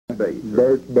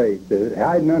Bert Bates.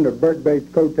 Hiding under Bert Bates'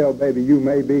 coattail, baby, you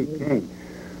may be king.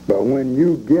 But when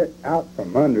you get out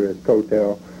from under his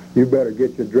coattail, you better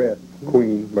get your dress,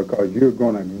 queen, because you're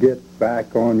going to get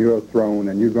back on your throne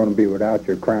and you're going to be without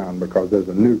your crown because there's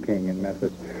a new king in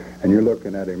Memphis, and you're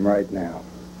looking at him right now.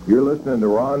 You're listening to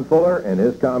Ron Fuller and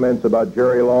his comments about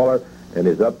Jerry Lawler and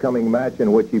his upcoming match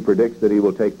in which he predicts that he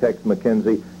will take Tex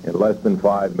McKenzie in less than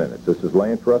 5 minutes. This is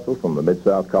Lance Russell from the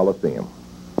Mid-South Coliseum.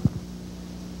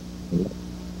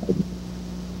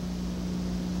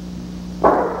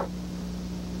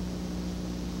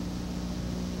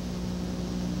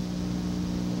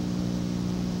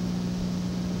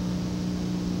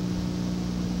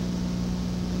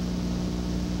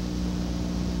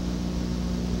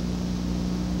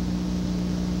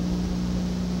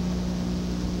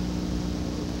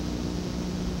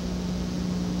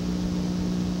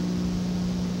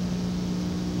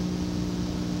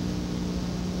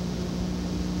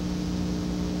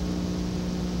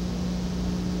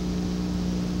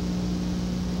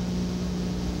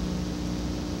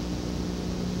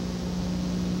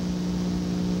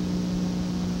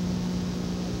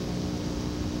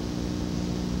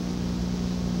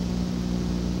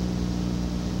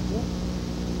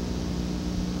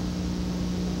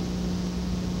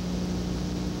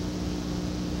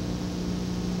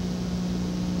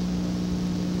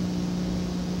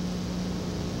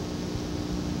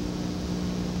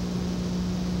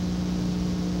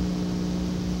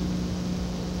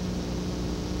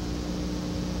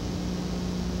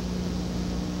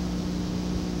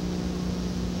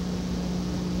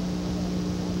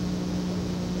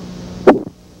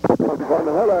 Van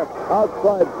Hiller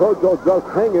outside, Kojo just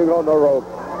hanging on the rope.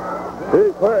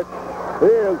 He's hurt.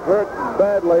 He is hurt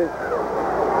badly.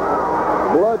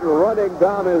 Blood running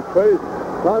down his face.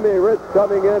 Tommy Rich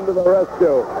coming into the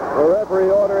rescue. The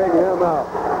referee ordering him out.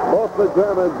 Both the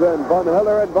Germans in, Van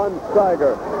Hiller and Van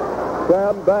Steiger.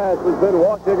 Sam Bass has been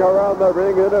walking around the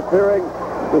ring, interfering,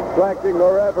 distracting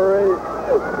the referee.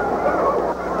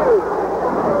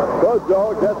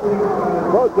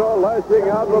 Kojo lashing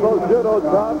out with those judo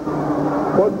chops.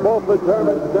 Puts both the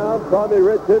Germans down. Tommy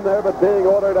Rich in there, but being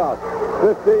ordered out.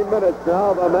 15 minutes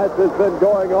now. The match has been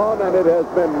going on, and it has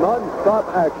been non-stop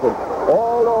action.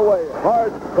 All the way.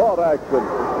 Hard-fought action.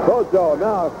 Kojo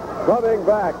now coming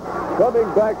back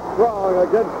strong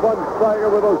against Van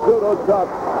Steiger with those judo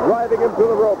chops. Driving him to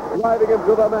the rope. Driving him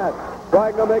to the mat.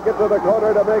 Trying to make it to the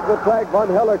corner to make the tag. Van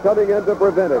Hiller coming in to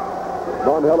prevent it.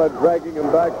 Van Hiller dragging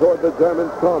him back toward the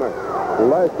German's corner.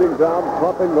 Lashing down,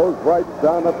 pumping those rights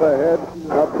down at the head.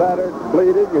 A battered,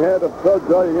 bleeding head of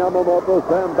Kojo Yamamoto.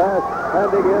 Sam Bass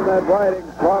handing in that riding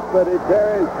crop that he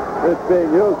carries. It's being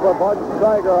used for Van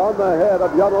Steiger on the head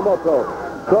of Yamamoto.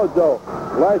 Kojo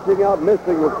lashing out,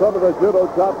 missing with some of the judo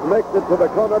chops. Makes it to the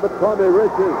corner, but Tommy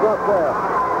Rich is not there.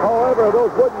 However,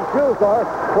 those wooden shoes are.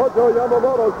 Kojo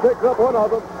Yamamoto picks up one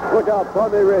of them. Look out,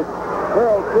 Tommy Rich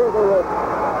hurled through the rope.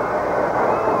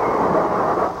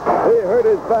 He hurt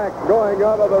his back going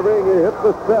out of the ring. He hit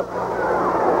the steps.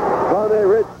 Tommy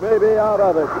Rich may be out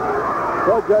of it.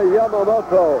 Kojo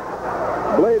Yamamoto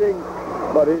bleeding,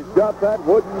 but he's got that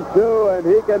wooden shoe, and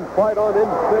he can fight on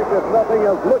instinct if nothing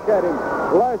else. Look at him.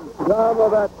 Lash down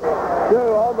with that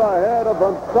shoe on the head of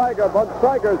Van Steiger. Van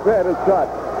Steiger's head is shot.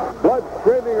 Blood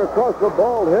streaming across the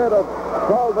bald head of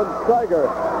Carl Van Steiger,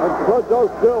 and Kojo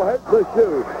still has the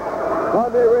shoe.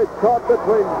 Tommy Rich caught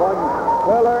between Van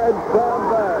Hiller and Sam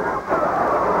Bass.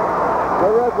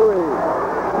 The referee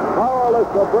powerless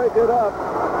to break it up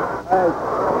as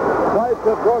fights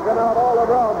have broken out all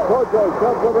around. Kojo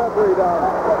shoves the referee down.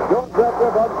 Goes after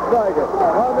Van Steiger.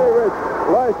 Tommy Rich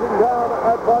lashing down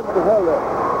at Van Hiller.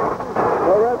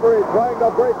 The referee trying to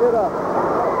break it up.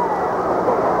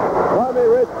 Tommy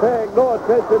Rich paying no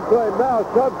attention to him now,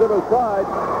 shoves him aside.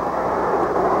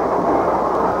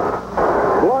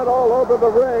 Blood all over the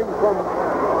ring from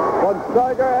Van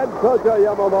Steiger and Kojo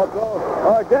Yamamoto.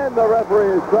 Again, the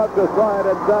referee is shoved aside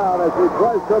and down as he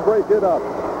tries to break it up.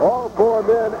 All four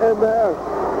men in there.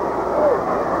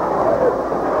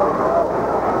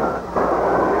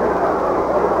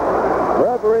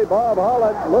 Referee Bob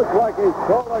Holland looks like he's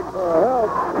calling for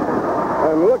help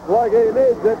and looks like he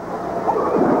needs it.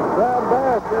 Sam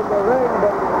Bass in the ring,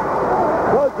 but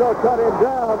Kojo cut him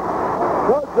down.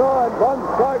 Kojo and Van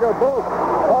Steiger both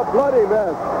a bloody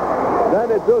mess.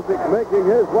 Danny Dusick making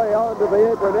his way onto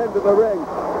the apron into the ring,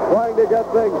 trying to get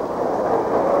things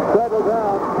settled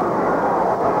down.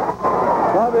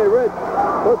 Tommy Rich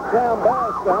puts Sam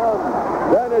Bass down.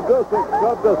 Danny Dusick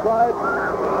shoved aside.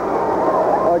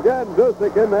 Again,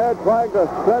 Dusick in there trying to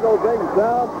settle things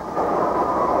down.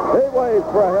 He waits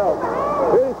for help.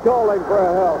 He's calling for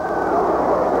help.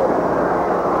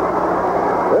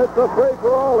 It's a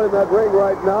free-for-all in that ring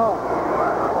right now.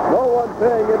 No one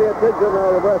paying any attention to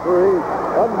the referee.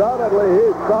 Undoubtedly, he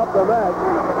stopped the match.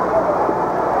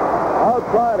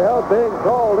 Outside help being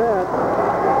called in.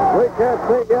 We can't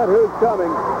see yet who's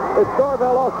coming. It's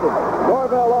Norvell Austin.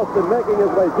 Norvell Austin making his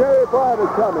way. Jerry Bryant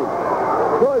is coming.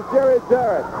 So is Jerry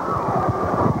Jarrett.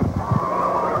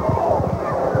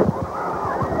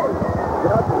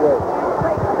 Get out of the way.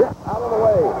 Get out of the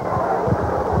way.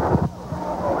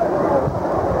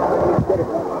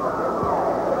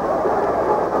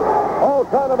 All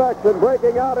kind of action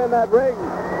breaking out in that ring.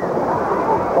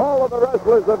 All of the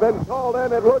wrestlers have been called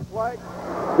in, it looks like.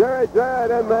 Jerry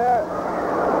Jarrett in there.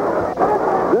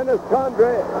 Dennis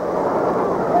Condrey.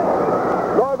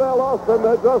 Norvell Austin,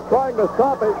 they're just trying to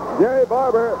stop it. Jerry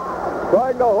Barber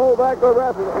trying to hold back the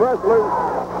wrestlers.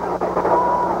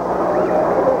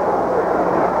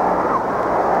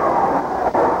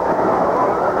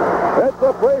 It's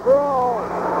a free-for-all.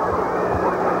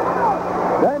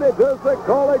 Danny Disick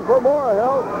calling for more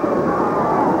help.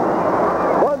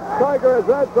 One Steiger is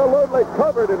absolutely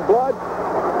covered in blood.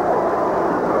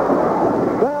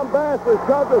 Sam Bass is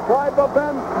shoved aside by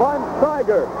Van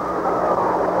Steiger.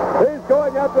 He's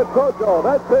going after Tojo.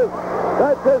 That's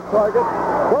his target.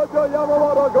 Tojo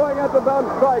Yamamoto going after Van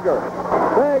Steiger.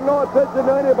 Paying no attention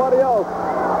to anybody else.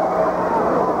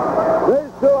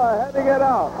 These two are heading it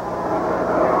out.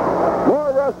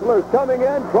 More wrestlers coming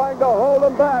in, trying to hold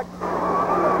them back.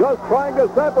 Just trying to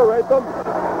separate them.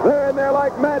 They're in there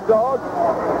like mad dogs.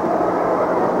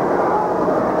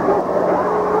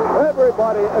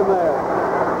 Everybody in there.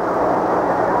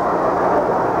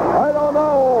 I don't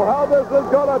know how this is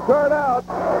going to turn out.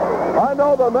 I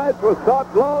know the match was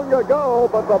stopped long ago,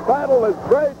 but the battle is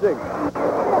raging.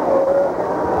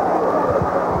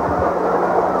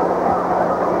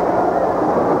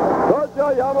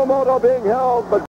 Tojo Yamamoto being held, but